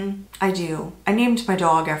Gwen. I do. I named my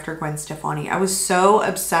dog after Gwen Stefani. I was so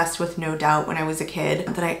obsessed with No Doubt when I was a kid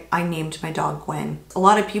that I named my dog Gwen. A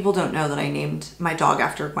lot of people don't know that I named my dog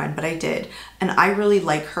after Gwen, but I did. And I really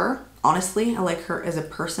like her. Honestly, I like her as a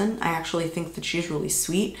person. I actually think that she's really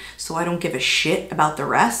sweet, so I don't give a shit about the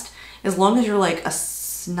rest. As long as you're like a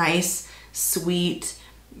nice, sweet,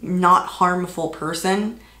 not harmful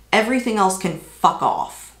person, everything else can fuck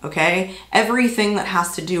off. Okay? Everything that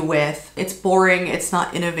has to do with it's boring, it's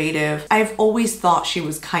not innovative. I've always thought she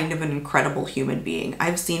was kind of an incredible human being.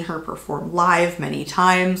 I've seen her perform live many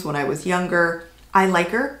times when I was younger. I like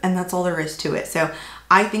her and that's all there is to it. So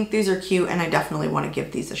I think these are cute and I definitely want to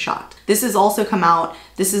give these a shot. This has also come out.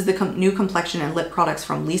 This is the new complexion and lip products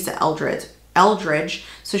from Lisa Eldridge.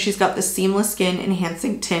 So she's got the Seamless Skin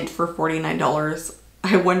Enhancing Tint for $49.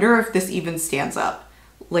 I wonder if this even stands up.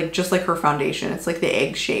 Like just like her foundation, it's like the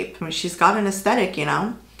egg shape. I mean, she's got an aesthetic, you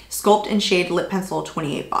know. Sculpt and Shade Lip Pencil,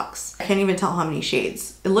 28 bucks. I can't even tell how many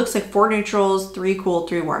shades. It looks like 4 neutrals, 3 cool,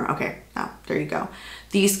 3 warm. Okay, now there you go.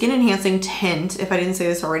 The Skin Enhancing Tint, if I didn't say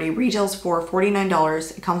this already, retails for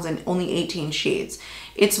 $49. It comes in only 18 shades.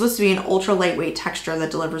 It's supposed to be an ultra lightweight texture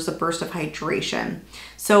that delivers a burst of hydration.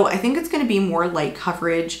 So I think it's going to be more light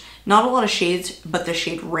coverage. Not a lot of shades, but the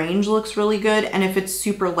shade range looks really good. And if it's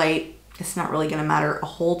super light, it's not really gonna matter a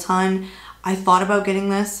whole ton. I thought about getting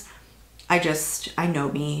this. I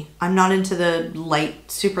know me. I'm not into the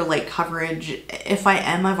light, super light coverage. If I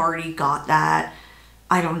am, I've already got that.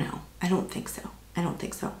 I don't know. I don't think so. I don't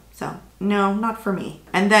think so. So no, not for me.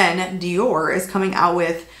 And then Dior is coming out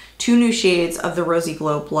with 2 new shades of the Rosy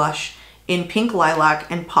Glow blush in Pink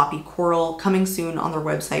Lilac and Poppy Coral, coming soon on their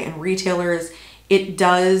website and retailers. It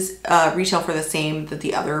does retail for the same that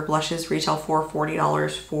the other blushes retail for,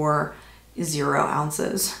 $40 for 0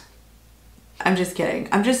 ounces. I'm just kidding.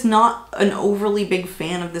 I'm just not an overly big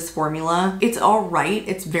fan of this formula. It's all right.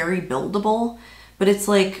 It's very buildable, but it's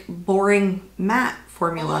like boring matte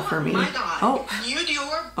formula for me. My God. Oh. You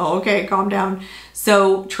Dior. Oh, okay, calm down.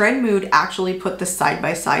 So Trendmood actually put the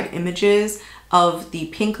side-by-side images of the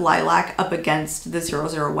Pink Lilac up against the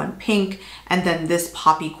 001 Pink and then this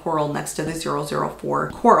Poppy Coral next to the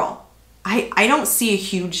 004 Coral. I don't see a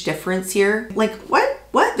huge difference here. Like, what?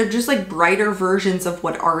 They're just like brighter versions of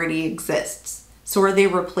what already exists. So are they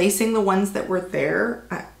replacing the ones that were there?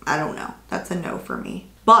 I don't know. That's a no for me.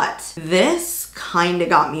 But this kind of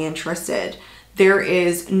got me interested. There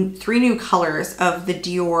is 3 new colors of the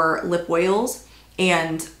Dior lip oils,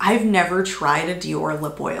 and I've never tried a Dior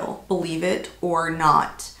lip oil, believe it or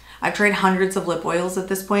not. I've tried hundreds of lip oils at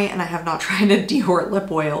this point, and I have not tried a Dior lip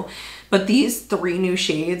oil. But these 3 new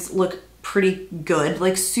shades look pretty good,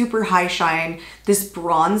 like super high shine. This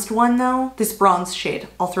bronzed one though, this bronze shade,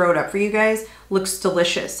 I'll throw it up for you guys, looks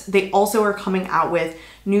delicious. They also are coming out with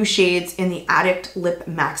new shades in the Addict Lip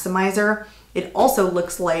Maximizer. It also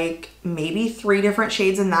looks like maybe 3 different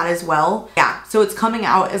shades in that as well. Yeah, so it's coming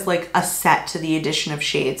out as like a set to the addition of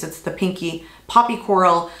shades. It's the pinky, poppy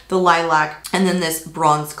coral, the lilac, and then this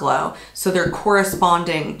bronze glow. So they're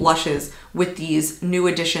corresponding blushes with these new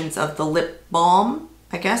additions of the lip balm,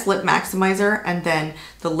 I guess, lip maximizer, and then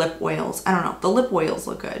the lip oils. I don't know, the lip oils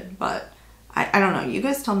look good, but I don't know. You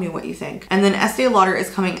guys tell me what you think. And then Estee Lauder is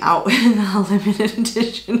coming out with a limited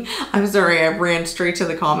edition. I'm sorry, I ran straight to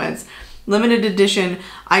the comments. Limited edition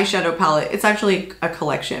eyeshadow palette. It's actually a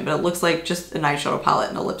collection, but it looks like just an eyeshadow palette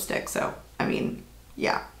and a lipstick. So, I mean,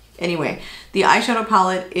 yeah. Anyway, the eyeshadow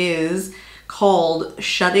palette is called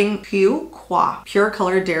Shutting Peau Qua. Pure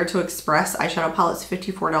Color Dare to Express eyeshadow palette's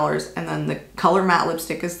 $54, and then the color matte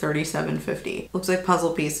lipstick is $37.50. Looks like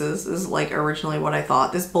puzzle pieces is like originally what I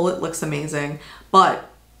thought. This bullet looks amazing, but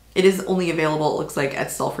it is only available, it looks like, at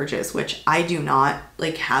Selfridges, which I do not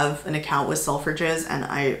like have an account with Selfridges, and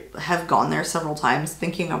I have gone there several times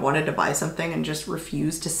thinking I wanted to buy something and just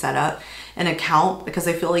refused to set up an account because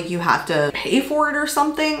I feel like you have to pay for it or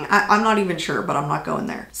something. I'm not even sure, but I'm not going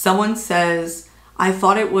there. Someone says, I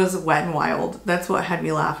thought it was Wet n Wild. That's what had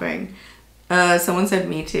me laughing. Someone said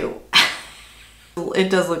me too. It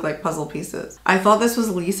does look like puzzle pieces. I thought this was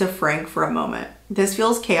Lisa Frank for a moment. This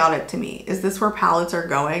feels chaotic to me. Is this where palettes are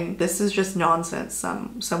going? This is just nonsense,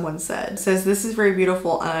 someone said. It says, this is very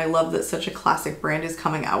beautiful and I love that such a classic brand is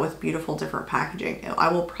coming out with beautiful different packaging.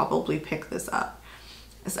 I will probably pick this up.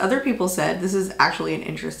 As other people said, this is actually an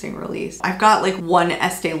interesting release. I've got like one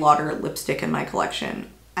Estee Lauder lipstick in my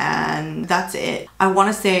collection, and that's it. I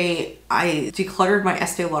want to say I decluttered my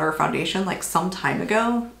Estee Lauder foundation like some time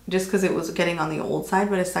ago just because it was getting on the old side,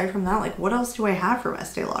 but aside from that, like what else do I have from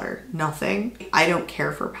Estee Lauder? Nothing. I don't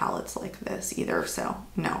care for palettes like this either, so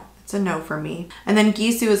no. It's a no for me. And then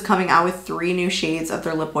Gisou is coming out with 3 new shades of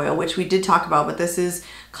their lip oil, which we did talk about, but this is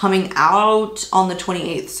coming out on the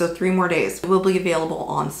 28th, so 3 more days. It will be available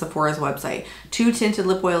on Sephora's website. 2 tinted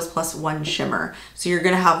lip oils plus 1 shimmer. So you're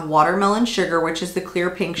gonna have Watermelon Sugar, which is the clear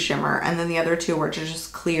pink shimmer, and then the other 2 which are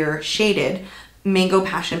just clear shaded. Mango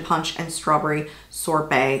Passion Punch and Strawberry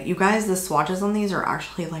Sorbet. You guys, the swatches on these are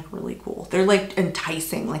actually like really cool. They're like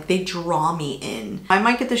enticing, like they draw me in. I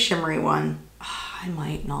might get the shimmery one. I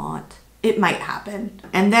might not. It might happen.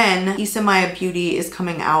 And then Issa Maya Beauty is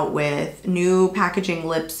coming out with new packaging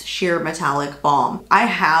lips sheer metallic balm. I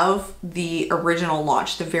have the original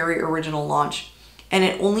launch, the very original launch, and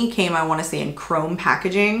it only came, I want to say, in chrome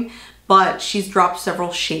packaging, but she's dropped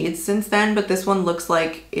several shades since then, but this one looks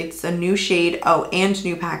like it's a new shade, oh, and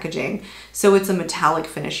new packaging. So it's a metallic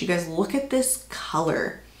finish. You guys, look at this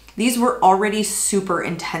color. These were already super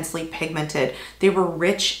intensely pigmented. They were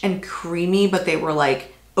rich and creamy, but they were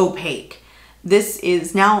like opaque. This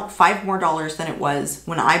is now $5 more than it was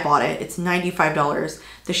when I bought it. It's $95.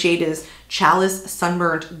 The shade is Chalice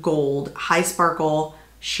Sunburnt Gold, High Sparkle,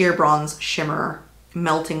 Sheer Bronze Shimmer,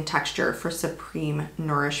 Melting Texture for supreme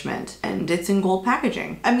nourishment, and it's in gold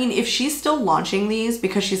packaging. I mean, if she's still launching these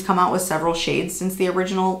because she's come out with several shades since the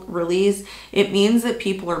original release, it means that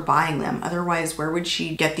people are buying them. Otherwise, where would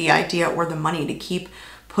she get the idea or the money to keep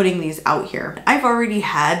putting these out here? I've already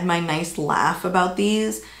had my nice laugh about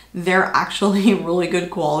these. They're actually really good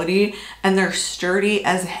quality and they're sturdy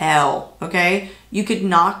as hell, okay? You could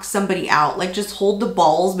knock somebody out. Like, just hold the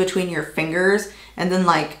balls between your fingers and then,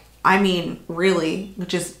 like, I mean, really,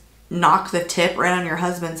 just knock the tip right on your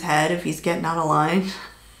husband's head if he's getting out of line.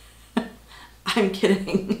 I'm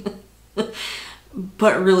kidding.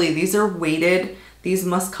 But really, these are weighted. These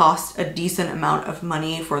must cost a decent amount of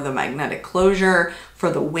money for the magnetic closure,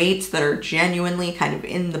 for the weights that are genuinely kind of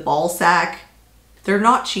in the ball sack. They're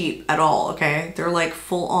not cheap at all, okay? They're like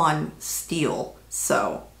full on steel.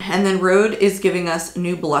 So, and then Rhode is giving us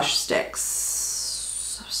new blush sticks.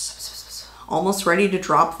 Almost ready to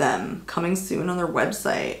drop them, coming soon on their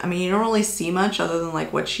website. I mean, you don't really see much other than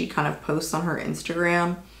like what she kind of posts on her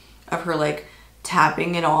Instagram of her like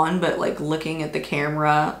tapping it on, but like looking at the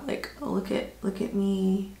camera, like, oh, look at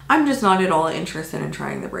me. I'm just not at all interested in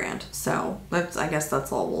trying the brand. So I guess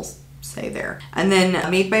that's all we'll say there. And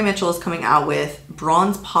then Made by Mitchell is coming out with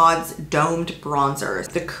Bronze Pods Domed Bronzers.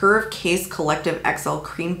 The Curve Case Collective XL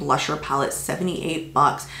Cream Blusher Palette,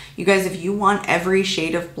 $78. You guys, if you want every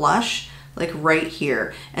shade of blush, like right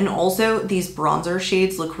here. And also these bronzer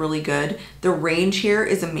shades look really good. The range here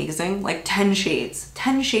is amazing, like 10 shades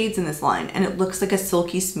in this line, and it looks like a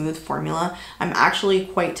silky smooth formula. I'm actually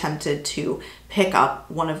quite tempted to pick up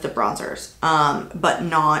one of the bronzers, but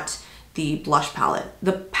not the blush palette.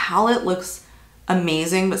 The palette looks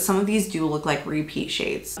amazing, but some of these do look like repeat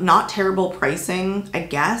shades. Not terrible pricing, I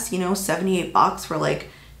guess, you know, 78 bucks for like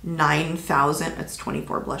 9,000. It's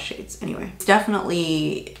 24 blush shades. Anyway, it's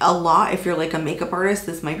definitely a lot. If you're like a makeup artist,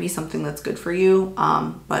 this might be something that's good for you,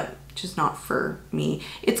 but just not for me.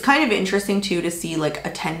 It's kind of interesting too to see like a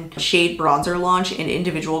 10 shade bronzer launch in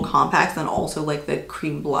individual compacts, and also like the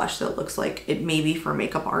cream blush that looks like it may be for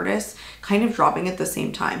makeup artists kind of dropping at the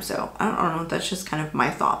same time. So I don't know, that's just kind of my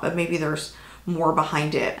thought, but maybe there's more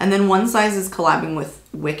behind it. And then One Size is collabing with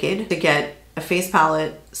Wicked to get a face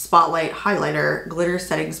palette, spotlight, highlighter, glitter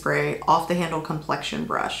setting spray, off the handle complexion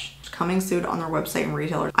brush. Coming soon on their website and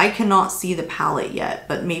retailers. I cannot see the palette yet,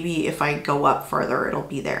 but maybe if I go up further, it'll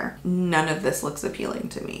be there. None of this looks appealing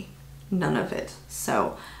to me. None of it.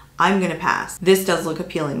 So I'm gonna pass. This does look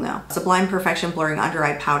appealing though. Sublime Perfection Blurring Under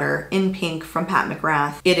Eye Powder in pink from Pat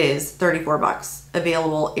McGrath. It is 34 bucks.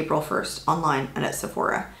 Available April 1st online and at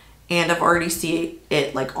Sephora. And I've already seen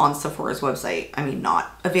it like on Sephora's website. I mean,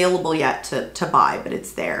 not available yet to buy, but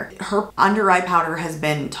it's there. Her under eye powder has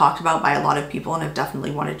been talked about by a lot of people, and I've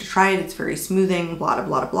definitely wanted to try it. It's very smoothing, blah, blah,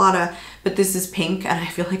 blah, blah. But this is pink, and I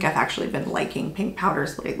feel like I've actually been liking pink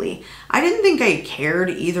powders lately. I didn't think I cared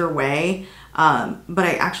either way, but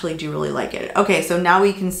I actually do really like it. Okay, so now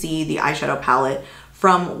we can see the eyeshadow palette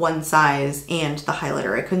from One Size and the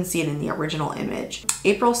highlighter. I couldn't see it in the original image.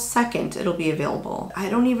 April 2nd, it'll be available. I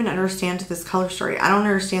don't even understand this color story. I don't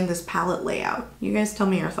understand this palette layout. You guys tell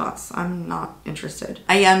me your thoughts. I'm not interested.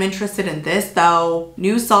 I am interested in this though.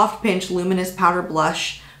 New Soft Pinch Luminous Powder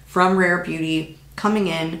Blush from Rare Beauty coming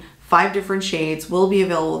in. 5 different shades, will be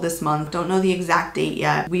available this month. Don't know the exact date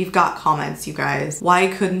yet. We've got comments, you guys. Why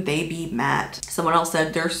couldn't they be matte? Someone else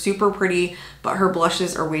said they're super pretty, but her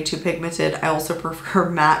blushes are way too pigmented. I also prefer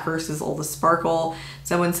matte versus all the sparkle.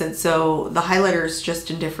 Someone said, so the highlighter's just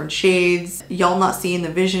in different shades. Y'all not seeing the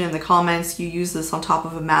vision in the comments. You use this on top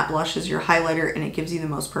of a matte blush as your highlighter and it gives you the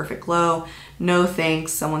most perfect glow. No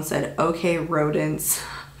thanks. Someone said, okay, rodents.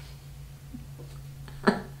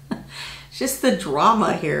 Just the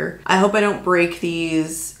drama here. I hope I don't break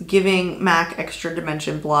these. Giving MAC Extra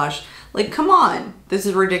Dimension blush. Like, come on, this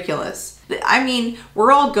is ridiculous. I mean,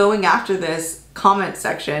 we're all going after this comment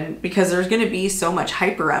section because there's gonna be so much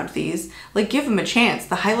hype around these. Like, give them a chance.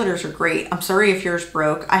 The highlighters are great. I'm sorry if yours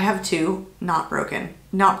broke. I have 2, not broken.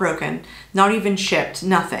 Not broken, not even shipped,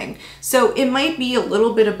 nothing. So it might be a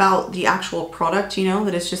little bit about the actual product, you know,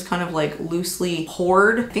 that it's just kind of like loosely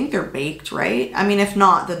poured. I think they're baked, right? I mean, if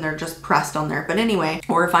not, then they're just pressed on there. But anyway,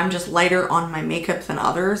 or if I'm just lighter on my makeup than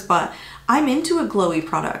others, but I'm into a glowy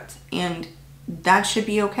product and that should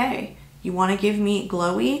be okay. You wanna give me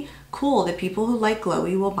glowy? Cool, the people who like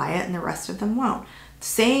glowy will buy it and the rest of them won't.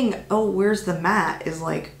 Saying, oh, where's the matte is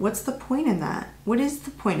like, what's the point in that? What is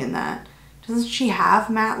the point in that? Doesn't she have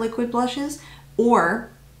matte liquid blushes? Or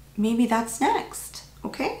maybe that's next,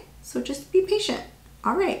 okay? So just be patient.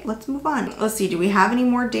 All right, let's move on. Let's see, do we have any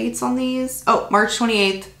more dates on these? Oh, March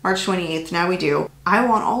 28th, now we do. I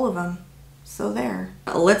want all of them, so there.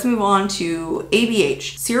 Let's move on to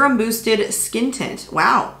ABH, Serum Boosted Skin Tint.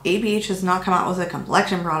 Wow, ABH has not come out with a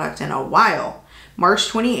complexion product in a while. March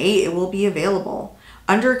 28th, it will be available.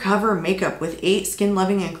 Undercover makeup with 8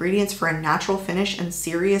 skin-loving ingredients for a natural finish and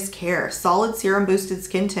serious care. Solid serum boosted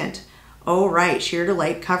skin tint. Oh right, sheer to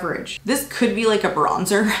light coverage. This could be like a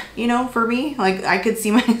bronzer, you know, for me. Like I could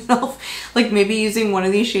see myself like maybe using one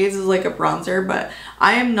of these shades as like a bronzer, but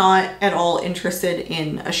I am not at all interested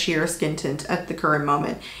in a sheer skin tint at the current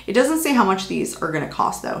moment. It doesn't say how much these are gonna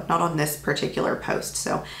cost though, not on this particular post.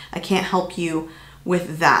 So I can't help you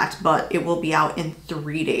with that, but it will be out in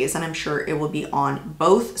 3 days and I'm sure it will be on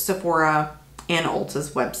both Sephora and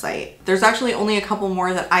Ulta's website. There's actually only a couple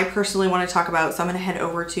more that I personally want to talk about, so I'm gonna head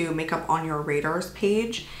over to Makeup on Your Radar's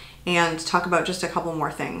page and talk about just a couple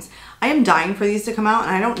more things. I am dying for these to come out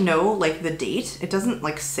and I don't know like the date. It doesn't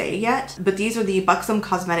like say yet, but these are the Buxom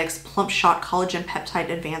Cosmetics Plump Shot Collagen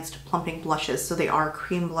Peptide Advanced Plumping Blushes. So they are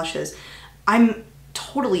cream blushes. I'm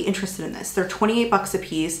totally interested in this. They're 28 bucks a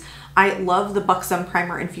piece. I love the Buxom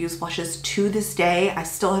Primer Infused blushes to this day. I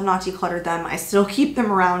still have not decluttered them. I still keep them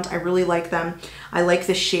around. I really like them. I like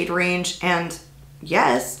the shade range, and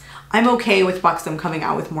yes, I'm okay with Buxom coming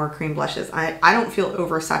out with more cream blushes. I don't feel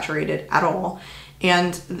oversaturated at all,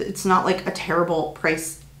 and it's not like a terrible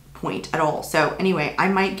price point at all. So anyway, I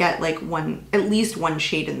might get like at least one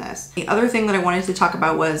shade in this. The other thing that I wanted to talk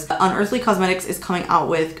about was Unearthly Cosmetics is coming out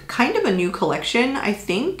with kind of a new collection. I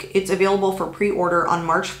think it's available for pre-order on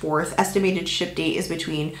March 4th. Estimated ship date is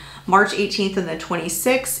between March 18th and the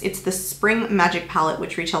 26th. It's the Spring Magic Palette,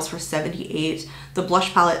 which retails for $78. The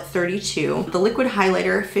blush palette, $32. The liquid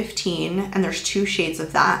highlighter, $15, and there's 2 shades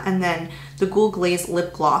of that. And then the Ghoul Glaze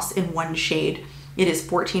lip gloss in 1 shade. It is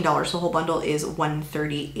 $14. The whole bundle is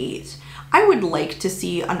 $138. I would like to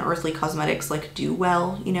see Unearthly Cosmetics like do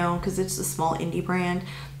well, you know, because it's a small indie brand.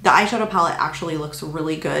 The eyeshadow palette actually looks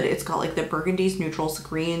really good. It's got like the burgundies, neutrals,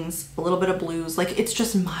 greens, a little bit of blues. Like, it's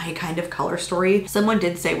just my kind of color story. Someone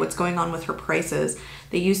did say what's going on with her prices.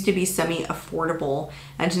 They used to be semi-affordable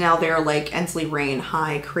and now they're like Ensley Rain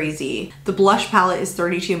high crazy. The blush palette is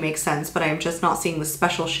 $32, makes sense, but I'm just not seeing the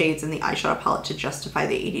special shades in the eyeshadow palette to justify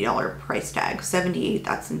the $80 price tag. $78,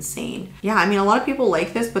 that's insane. Yeah, I mean, a lot of people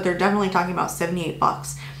like this, but they're definitely talking about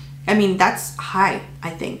 $78. I mean, that's high,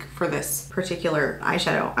 I think, for this particular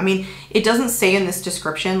eyeshadow. I mean, it doesn't say in this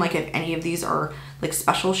description, like, if any of these are like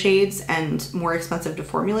special shades and more expensive to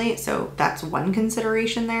formulate. So that's one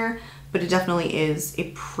consideration there, but it definitely is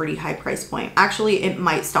a pretty high price point. Actually, it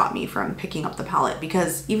might stop me from picking up the palette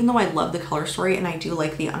because even though I love the color story and I do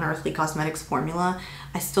like the Unearthly Cosmetics formula,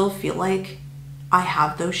 I still feel like I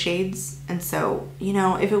have those shades. And so, you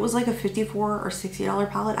know, if it was like a $54 or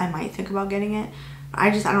 $60 palette, I might think about getting it. I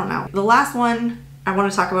don't know. The last one I want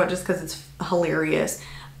to talk about just because it's hilarious.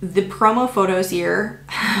 The promo photos here,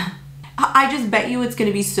 I just bet you it's going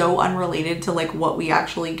to be so unrelated to like what we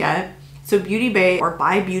actually get. So Beauty Bay, or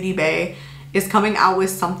By Beauty Bay, is coming out with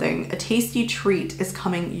something. A tasty treat is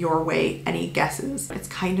coming your way. Any guesses? It's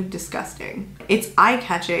kind of disgusting. It's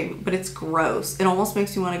eye-catching, but it's gross. It almost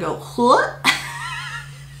makes you want to go, what?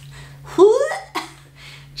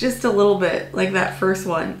 Just a little bit, like that first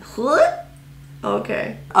one. What?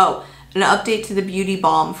 Okay. Oh, an update to the Beauty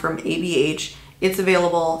Balm from ABH. It's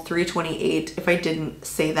available $328 if I didn't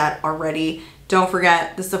say that already. Don't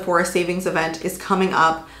forget, the Sephora Savings event is coming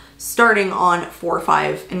up starting on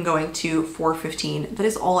 4/5 and going to 4/15. That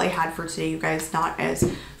is all I had for today, you guys. Not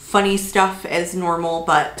as funny stuff as normal,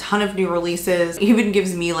 but a ton of new releases. It even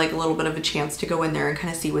gives me like a little bit of a chance to go in there and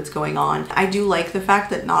kind of see what's going on. I do like the fact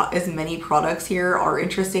that not as many products here are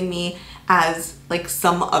interesting me as like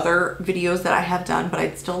some other videos that I have done, but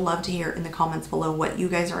I'd still love to hear in the comments below what you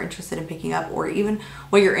guys are interested in picking up or even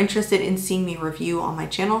what you're interested in seeing me review on my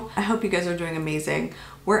channel. I hope you guys are doing amazing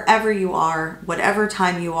wherever you are, whatever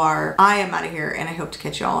time you are. I am out of here and I hope to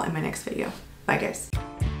catch you all in my next video. Bye guys.